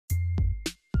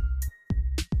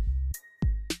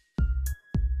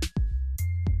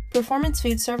Performance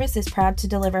Food Service is proud to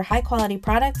deliver high-quality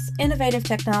products, innovative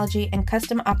technology, and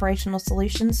custom operational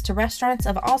solutions to restaurants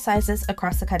of all sizes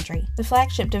across the country. The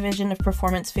flagship division of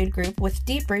Performance Food Group, with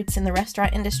deep roots in the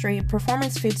restaurant industry,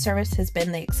 Performance Food Service has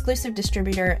been the exclusive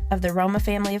distributor of the Roma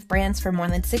family of brands for more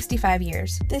than 65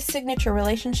 years. This signature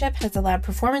relationship has allowed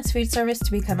Performance Food Service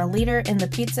to become a leader in the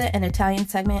pizza and Italian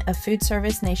segment of food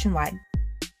service nationwide.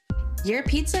 Your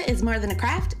pizza is more than a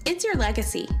craft, it's your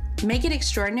legacy. Make it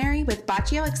extraordinary with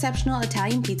Bacio Exceptional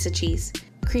Italian Pizza Cheese.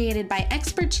 Created by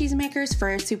expert cheesemakers for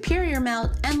a superior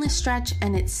melt, endless stretch,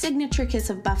 and its signature kiss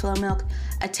of buffalo milk,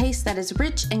 a taste that is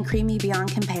rich and creamy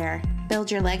beyond compare. Build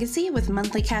your legacy with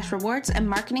monthly cash rewards and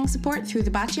marketing support through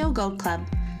the Bacio Gold Club.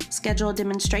 Schedule a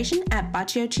demonstration at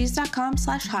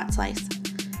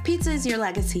baciocheese.com/hotslice. Pizza is your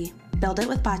legacy. Build it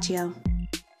with Bacio.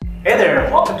 Hey there,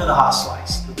 welcome to The Hot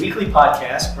Slice, the weekly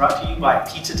podcast brought to you by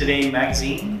Pizza Today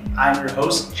magazine. I'm your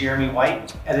host, Jeremy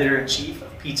White, editor-in-chief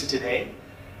of Pizza Today,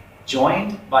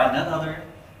 joined by none other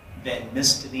than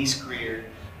Miss Denise Greer,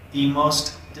 the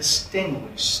most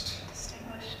distinguished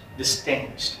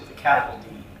with a capital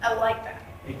D. I like that.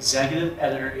 Executive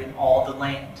editor in all the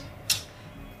land.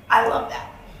 I love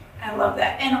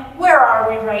that. And where are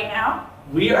we right now?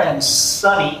 We are in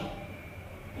sunny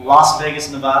Las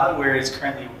Vegas, Nevada, where it's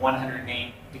currently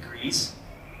 108 degrees.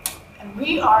 And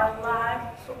we are live,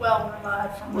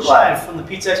 we're live from the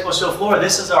Pizza Expo show floor.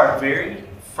 This is our very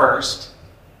first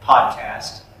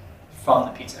podcast from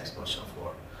the Pizza Expo show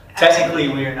floor. Technically,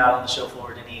 we are not on the show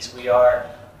floor, Denise. We are,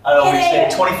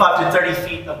 25 to 30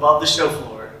 feet above the show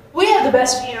floor. We have the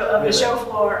best view of the show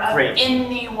floor of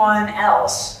anyone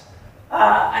else.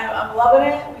 I'm loving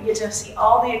it. We get to see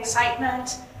all the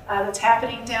excitement that's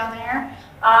happening down there.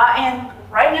 And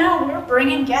right now we're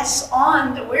bringing guests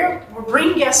on. We're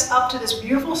bringing guests up to this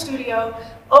beautiful studio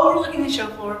overlooking the show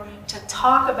floor to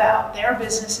talk about their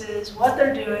businesses, what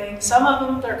they're doing. Some of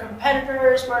them, they're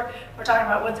competitors. We're talking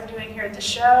about what they're doing here at the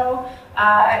show.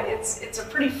 It's a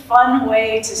pretty fun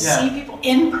way to see people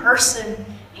in person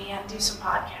and do some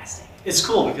podcasting. It's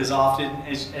cool because often,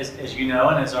 as you know,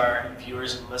 and as our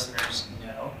viewers and listeners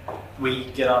know, we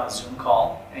get on a Zoom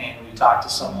call and we talk to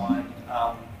someone.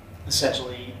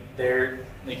 Essentially,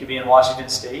 they could be in Washington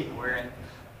State, and we're in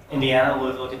Indiana,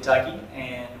 Louisville, Kentucky,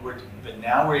 but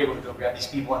now we're able to go grab these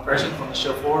people in person from the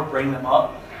show floor, bring them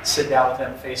up, sit down with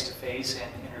them face to face,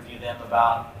 and interview them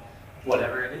about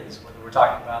whatever it is, whether we're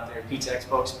talking about their Pizza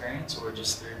Expo experience or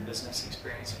just their business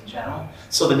experience in general.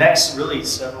 So the next really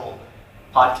several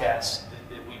podcasts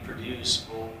that we produce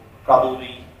will probably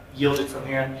be yielded from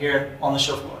here on the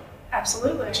show floor.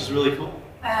 Absolutely. Which is really cool.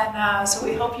 And so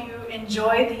we hope you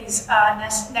enjoy these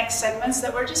next segments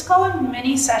that we're just calling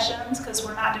mini sessions, because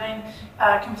we're not doing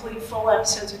complete full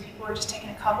episodes with people. We're just taking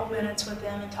a couple minutes with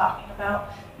them and talking about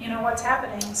what's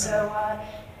happening. So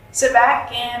sit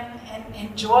back and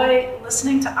enjoy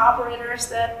listening to operators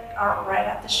that are right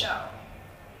at the show.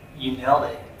 You nailed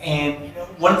it. And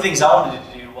one of the things I wanted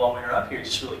to do while we were up here,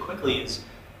 just really quickly, is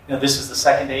this is the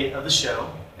second day of the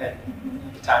show at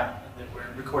the time that we're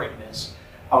recording this.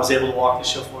 I was able to walk the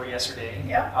show floor yesterday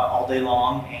all day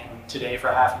long, and today for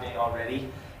half a day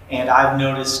already. And I've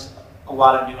noticed a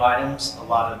lot of new items, a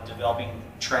lot of developing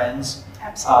trends.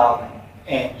 Absolutely.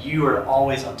 And you are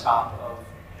always on top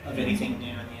of anything new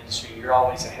in the industry. You're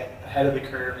always ahead of the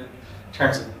curve in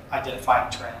terms of identifying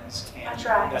trends. And I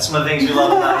try. That's one of the things we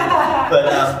love about it. But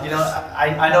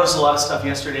I noticed a lot of stuff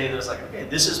yesterday that was like, okay,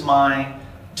 this is my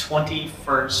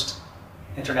 21st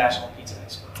International Pizza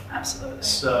Expo. Absolutely.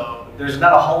 So there's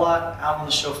not a whole lot out on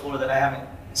the show floor that I haven't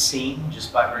seen,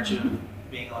 just by virtue of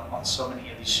being on so many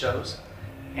of these shows.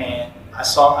 And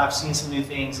I've seen some new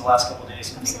things the last couple of days,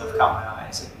 some things that have caught my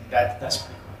eyes, and that's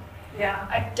pretty cool. Yeah,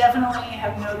 I definitely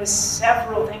have noticed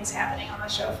several things happening on the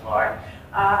show floor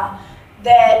that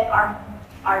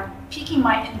are piquing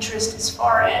my interest as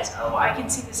far as, I can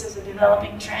see this as a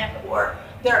developing trend, or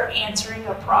they're answering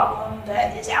a problem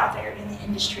that is out there in the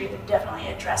industry. They're definitely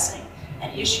addressing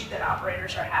an issue that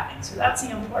operators are having. So that's the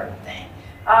important thing.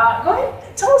 Go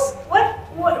ahead, tell us what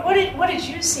did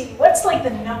you see? What's like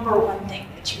the number one thing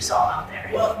that you saw out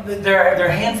there? Well, there are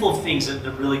a handful of things that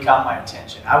really caught my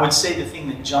attention. I would say the thing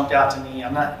that jumped out to me,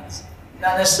 I'm not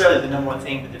necessarily the number one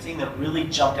thing, but the thing that really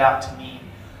jumped out to me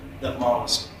the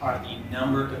most are the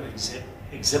number of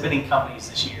exhibiting companies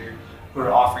this year who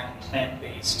are offering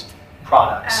plant-based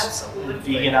products. Absolutely.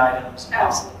 Vegan items.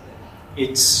 Absolutely.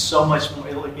 It's so much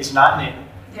more. It's not new.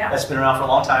 Yeah. That's been around for a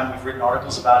long time. We've written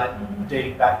articles about it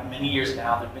dating back many years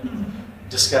now. There have been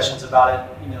discussions about it,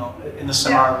 in the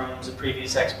seminar rooms at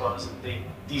previous expos.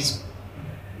 These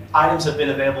items have been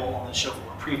available on the show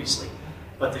floor previously,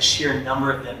 but the sheer number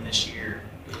of them this year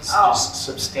is just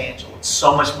substantial. It's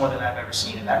so much more than I've ever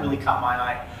seen, and that really caught my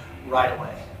eye right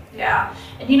away. Yeah,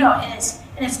 and you know, and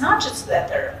it's not just that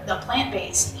they're the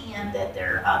plant-based and that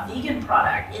they're a vegan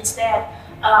product. It's that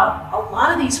a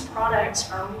lot of these products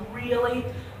are really,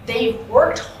 they've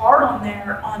worked hard on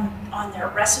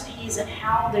their recipes and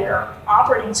how they're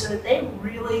operating so that they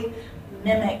really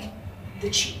mimic the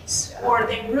cheese, or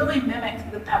they really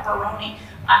mimic the pepperoni.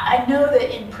 I know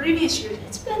that in previous years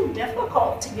it's been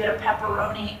difficult to get a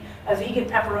vegan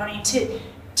pepperoni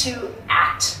to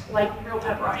act like real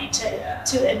pepperoni,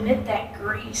 to emit that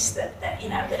grease that you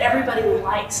know that everybody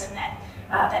likes, and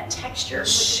that texture.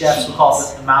 Chefs will call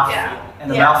it the mouthfeel, and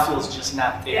the mouthfeel is just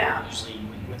not there usually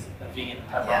with a vegan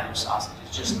pepperoni or sausage.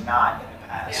 It's just not in the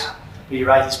past. But you're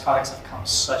right; these products have come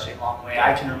such a long way.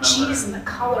 I can remember cheese and the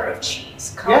color of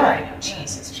cheese, coloring of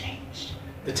cheese has changed.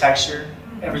 The texture,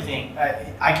 everything.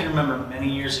 I can remember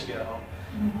many years ago,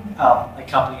 a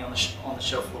company on the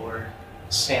show floor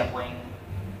sampling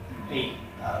a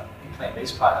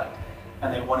plant-based product,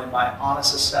 and they wanted my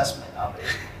honest assessment of it.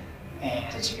 And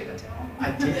did you give it to them?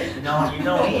 I did. You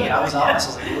know me. I was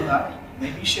honest. I was like, well,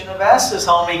 maybe you shouldn't have asked this,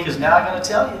 homie, because now I'm going to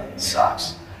tell you it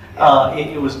sucks.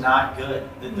 It was not good.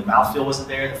 The mouthfeel wasn't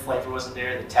there. The flavor wasn't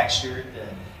there. The texture,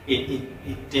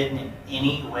 it didn't in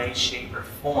any way, shape, or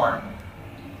form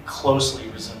closely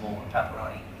resemble a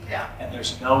pepperoni. Yeah. And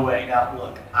there's no way. Now,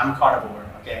 look, I'm a carnivore.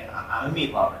 Okay, I'm a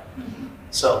meat lover.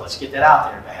 So let's get that out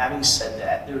there. But having said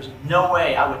that, there's no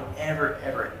way I would ever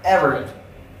have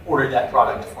ordered that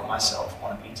product for myself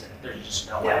on a pizza. There's just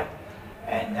no way.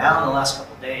 And now in the last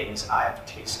couple of days, I've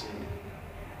tasted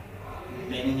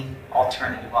many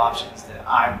alternative options that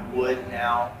I would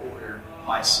now order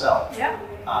myself. Yeah.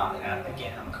 And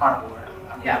again, I'm a carnivore.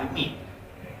 I'm really meat.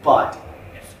 But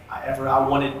if I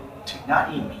wanted to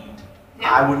not eat meat,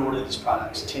 I would order these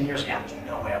products. 10 years ago, there's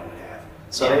no way I would have.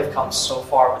 So they've come so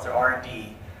far with their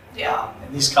R&D.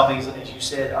 And these companies, as you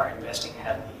said, are investing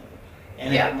heavily.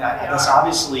 And that's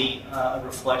obviously a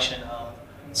reflection of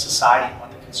society and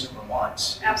what the consumer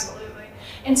wants. Absolutely.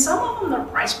 And some of them, their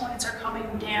price points are coming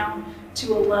down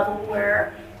to a level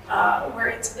where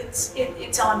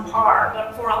it's on par.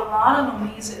 But for a lot of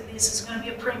them, this is going to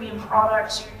be a premium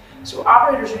product. So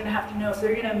operators are going to have to know if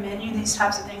they're going to menu these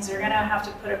types of things, they're going to have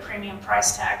to put a premium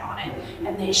price tag on it,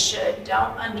 and they should.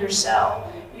 Don't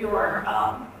undersell your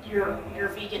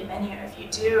vegan menu. If you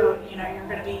do, you're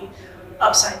going to be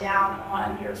upside down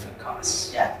on your food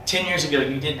costs. Yeah, 10 years ago,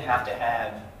 you didn't have to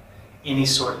have any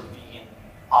sort of vegan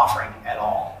offering at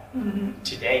all.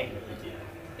 Today, you really do.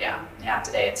 Yeah.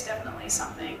 Today, it's definitely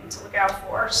something to look out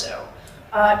for. So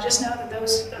just know that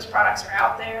those products are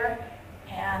out there.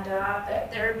 And that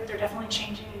they're definitely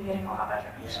changing and getting a lot better.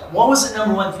 Yeah. What was the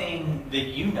number one thing that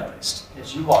you noticed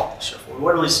as you walked the show floor?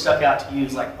 What really stuck out to you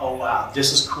is like, oh wow,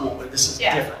 this is cool, or this is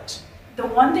different? The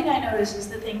one thing I noticed is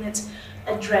the thing that's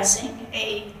addressing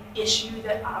a issue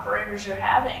that operators are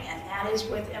having, and that is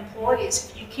with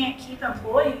employees. If you can't keep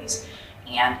employees,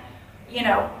 and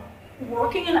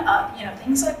working in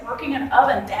things like working in an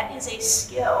oven, that is a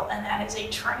skill, and that is a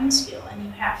trained skill, and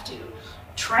you have to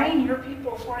train your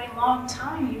people for a long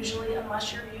time, usually,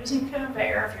 unless you're using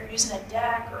conveyor, if you're using a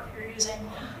deck, or if you're using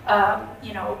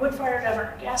a wood-fired oven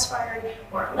or gas-fired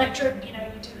or electric,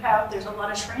 there's a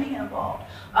lot of training involved.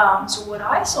 So what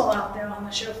I saw out there on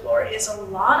the show floor is a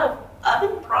lot of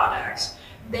oven products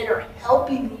that are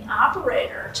helping the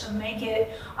operator to make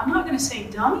it, I'm not going to say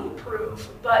dummy-proof,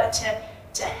 but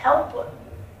to help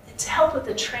with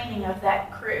the training of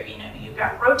that crew. You've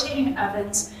got rotating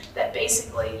ovens that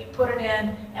basically you put it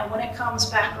in, and when it comes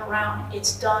back around,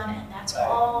 it's done, and that's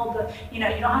all the, you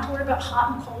don't have to worry about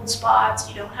hot and cold spots.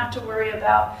 You don't have to worry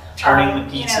about turning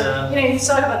the pizza. You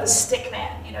talk about the stick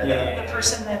man, the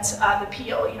person that's the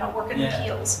peel, working the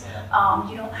peels.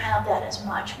 Yeah. You don't have that as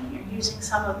much when you're using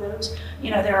some of those.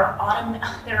 There are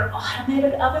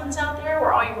automated ovens out there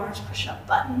where all you are is pushing a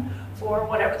button for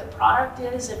whatever the product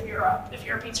is. If you're a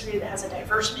pizzeria that has a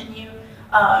diverse menu,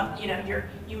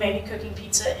 you may be cooking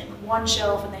pizza in one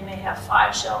shelf, and they may have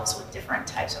 5 shelves with different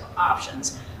types of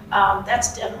options.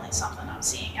 That's definitely something I'm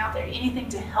seeing out there. Anything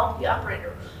to help the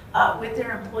operator with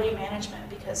their employee management,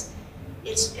 because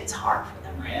it's hard for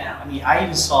them right now. I mean, I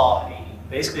even saw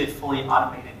basically a fully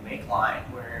automated make line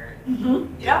where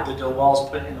the dough ball is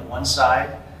put into one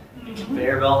side, the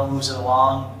conveyor belt moves it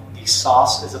along, the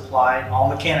sauce is applied, all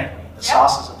mechanically. The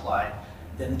sauce is applied,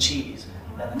 then the cheese,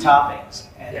 then the toppings,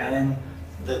 and then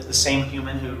the same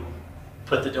human who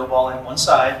put the dough ball in one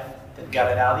side, then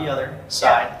got it out of the other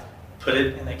side, put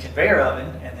it in the conveyor oven,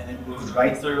 and then it moved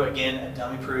right through, again, a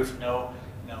dummy-proof, no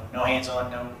hands-on,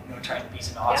 no turning the piece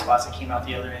in the hot spots. It came out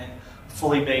the other end,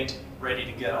 fully baked, ready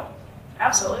to go.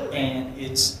 Absolutely. And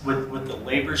it's with the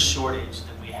labor shortage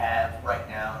that we have right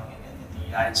now in the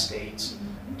United States,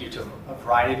 due to a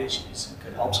variety of issues.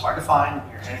 Good help's hard to find.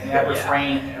 You're hearing that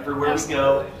refrain everywhere we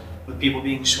go, with people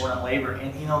being short on labor.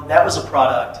 And that was a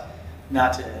product,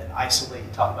 not to isolate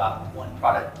and talk about one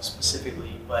product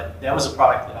specifically, but that was a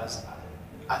product that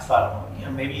I thought,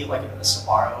 maybe like a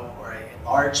Sbarro or a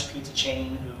large pizza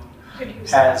chain who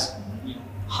has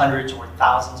hundreds or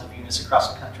thousands of units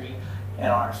across the country and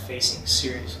are facing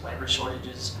serious labor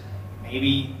shortages.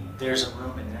 Maybe there's a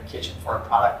room in their kitchen for a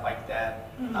product like that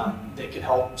that could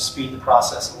help speed the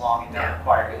process along and not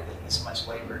require as much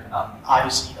labor.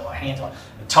 Obviously, hands-on.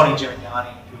 Tony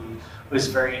Girignani, who was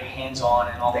very hands-on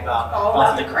and all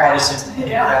about the craft and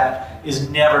craft, is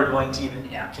never going to even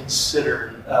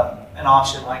consider an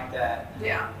option like that.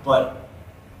 Yeah. But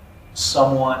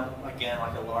someone, again,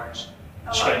 like a large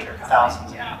chain,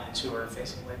 thousands of units who are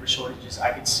facing labor shortages,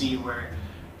 I could see where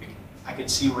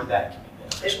that can be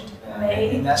beneficial to them,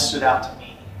 and that stood out to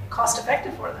me. Cost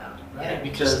effective for them, right?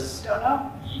 Because don't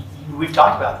know. We've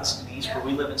talked about this, Denise, where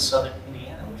we live in southern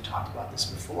Indiana. We've talked about this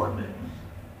before, but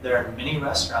there are many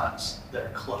restaurants that are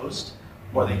closed,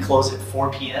 or they close at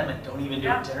 4 p.m. and don't even do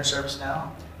a dinner service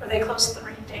now. Or they close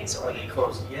 3 days a week. Or they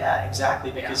close,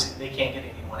 exactly, because they can't get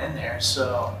anyone in there.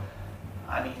 So,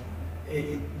 I mean,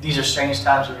 these are strange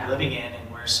times we're living in,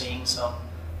 and we're seeing some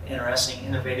interesting,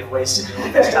 innovative ways to deal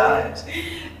with these times.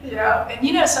 Yeah,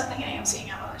 and something I am seeing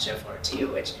out on the show floor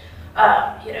too, which,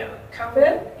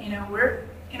 COVID, we're,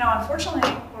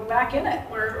 unfortunately, we're back in it.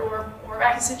 We're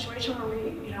back in a situation where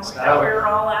we thought we were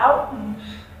all out,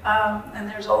 and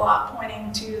there's a lot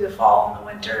pointing to the fall and the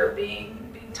winter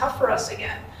being tough for us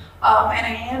again. And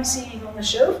I am seeing on the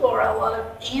show floor a lot of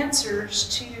answers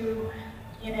to,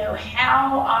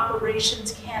 how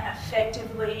operations can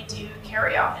effectively do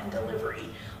carry out and delivery.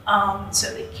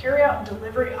 So the carry out and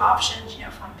delivery options,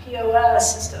 from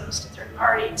POS systems to third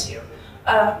party to,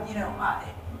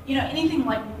 anything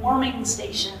like warming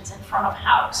stations in front of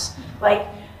house, like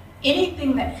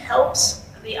anything that helps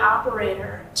the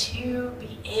operator to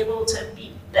be able to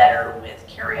be better with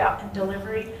carry out and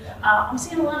delivery. I'm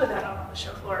seeing a lot of that out on the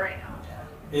show floor right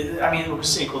now. We're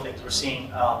seeing cool things. We're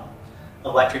seeing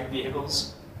electric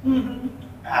vehicles,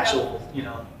 actual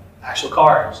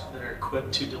cars that are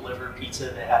equipped to deliver pizza.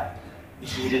 They have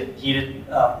heated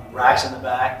racks in the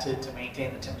back to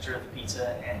maintain the temperature of the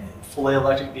pizza, and fully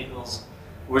electric vehicles.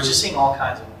 We're just seeing all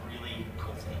kinds of really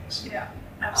cool things. Yeah,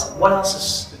 absolutely. What else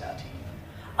has stood out to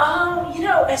you?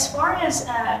 As far as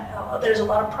there's a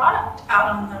lot of product out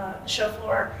on the show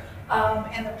floor,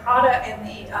 and the product and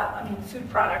the food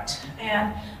product,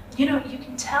 and you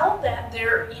can tell that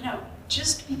they're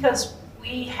just because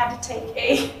we had to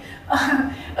take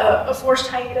a forced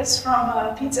hiatus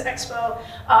from Pizza Expo,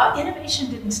 innovation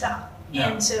didn't stop. No.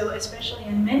 And so, especially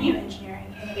in menu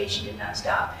engineering, innovation did not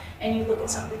stop. And you look at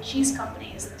some of the cheese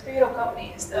companies, the tomato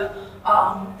companies, the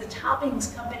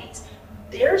toppings companies,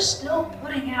 they're still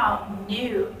putting out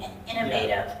new and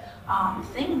innovative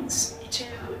things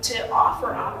to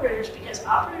offer operators, because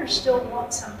operators still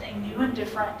want something new and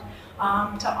different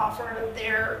to offer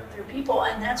their people.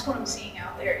 And that's what I'm seeing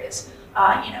out there is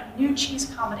new cheese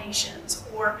combinations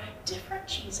or different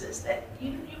cheeses that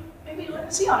you maybe you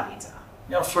wouldn't see on a pizza.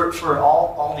 For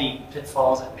all the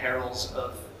pitfalls and perils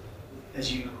of,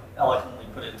 as you eloquently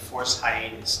put it, forced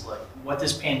hiatus, like what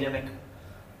this pandemic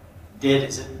did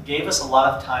is it gave us a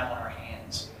lot of time on our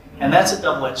hands. And that's a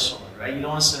double-edged sword, right? You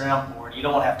don't want to sit around bored. You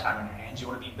don't want to have time on your hands. You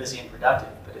want to be busy and productive.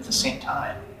 But at the same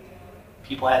time,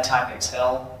 people had time to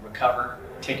exhale, recover,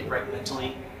 take a break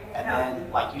mentally, and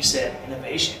then, like you said,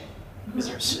 innovation. Because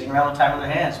they're sitting around with time on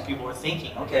their hands. People are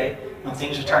thinking, okay, when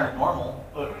things return to normal,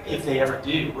 if they ever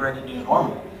do, we're in a new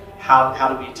normal. How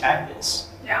do we attack this?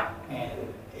 Yeah. And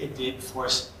it did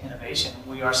force innovation.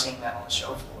 We are seeing that on the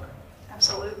show floor.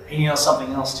 Absolutely. And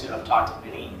something else too, I've talked to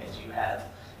many, as you have,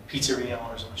 pizzeria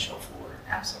owners on the show floor.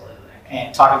 Absolutely.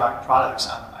 And talking about products,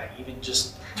 I even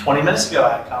just 20 minutes ago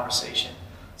I had a conversation,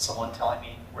 someone telling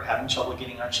me we're having trouble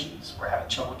getting our cheese. We're having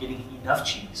trouble getting enough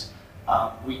cheese.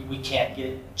 We can't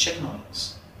get chicken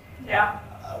wings. Yeah.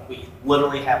 We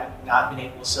literally have not been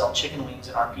able to sell chicken wings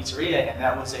in our pizzeria, and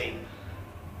that was a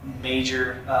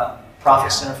major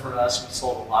profit center for us. We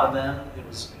sold a lot of them. It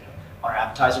was our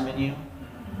appetizer menu.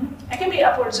 It can be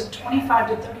upwards of 25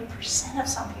 to 30% of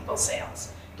some people's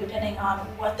sales, depending on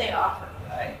what they offer.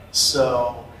 Right.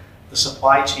 So the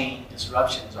supply chain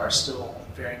disruptions are still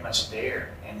very much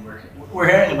there, and we're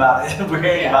hearing about it. We're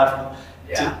hearing about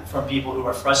it from people who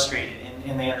are frustrated,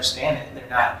 and they understand it. They're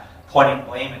not pointing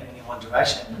blame in any one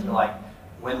direction. But they're like,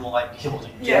 when will I be able to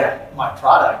get my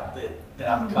product that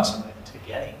I'm accustomed to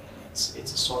getting? it's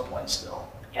a sore point still.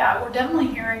 Yeah, we're definitely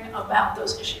hearing about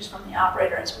those issues from the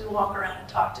operator as we walk around and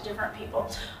talk to different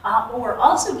people. But we're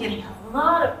also getting a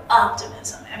lot of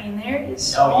optimism. I mean, there is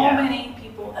so many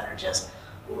people that are just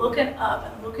looking up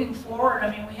and looking forward.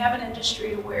 I mean, we have an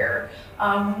industry where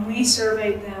when we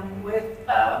surveyed them with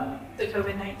the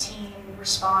COVID-19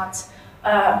 response,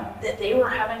 that they were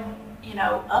having,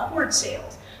 upward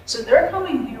sales. So they're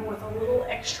coming here with a little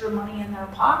extra money in their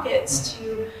pockets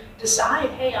to decide,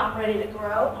 hey, I'm ready to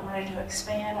grow, I'm ready to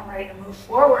expand, I'm ready to move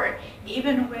forward.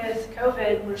 Even with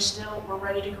COVID, we're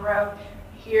ready to grow.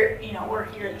 Here, we're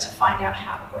here to find out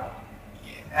how to grow.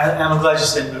 And I'm glad you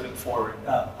said moving forward.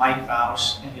 Mike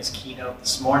Bausch in his keynote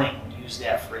this morning used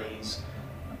that phrase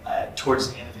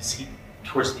towards the end of his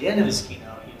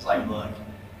keynote. He was like, look,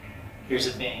 here's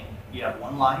the thing. You have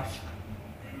one life.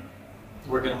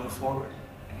 We're going to move forward.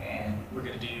 And we're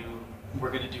going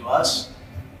to do us.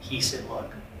 He said,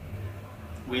 look,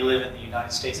 we live in the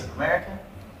United States of America.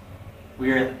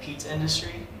 We are in the pizza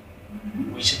industry.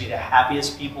 We should be the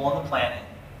happiest people on the planet.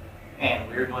 And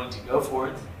we're going to go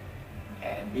forth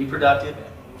and be productive and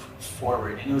move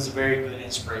forward. And it was a very good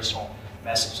inspirational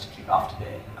message to kick off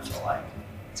today, I feel like.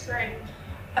 It's great.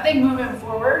 I think moving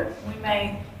forward, we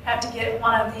may have to get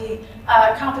one of the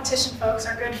competition folks,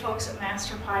 our good folks at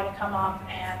Master Pie, to come up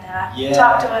and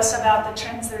talk to us about the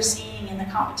trends they're seeing in the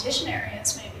competition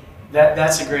areas, maybe.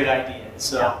 That's a great idea.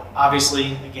 So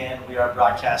obviously, again, we are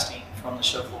broadcasting from the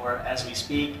show floor as we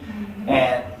speak,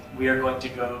 and we are going to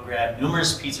go grab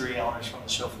numerous pizzeria owners from the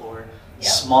show floor,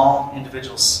 small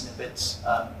individual snippets,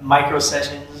 micro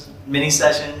sessions, mini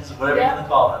sessions, whatever you want to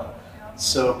call them.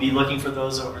 So be looking for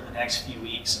those over the next few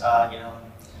weeks.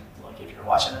 Look, if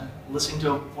you're listening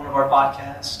to one of our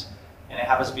podcasts, and it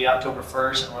happens to be October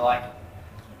 1st, and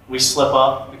we slip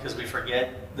up because we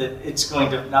forget that it's going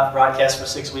to not broadcast for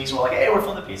 6 weeks, and we're like, hey, we're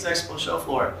from the Pizza Expo show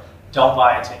floor. Don't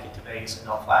buy a ticket to Vegas and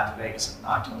don't fly out to Vegas in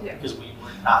October because we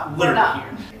were not literally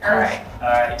here. All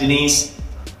right, Denise,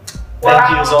 thank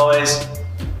you as always.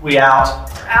 We out.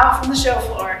 We're out from the show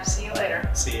floor. See you later.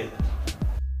 See you.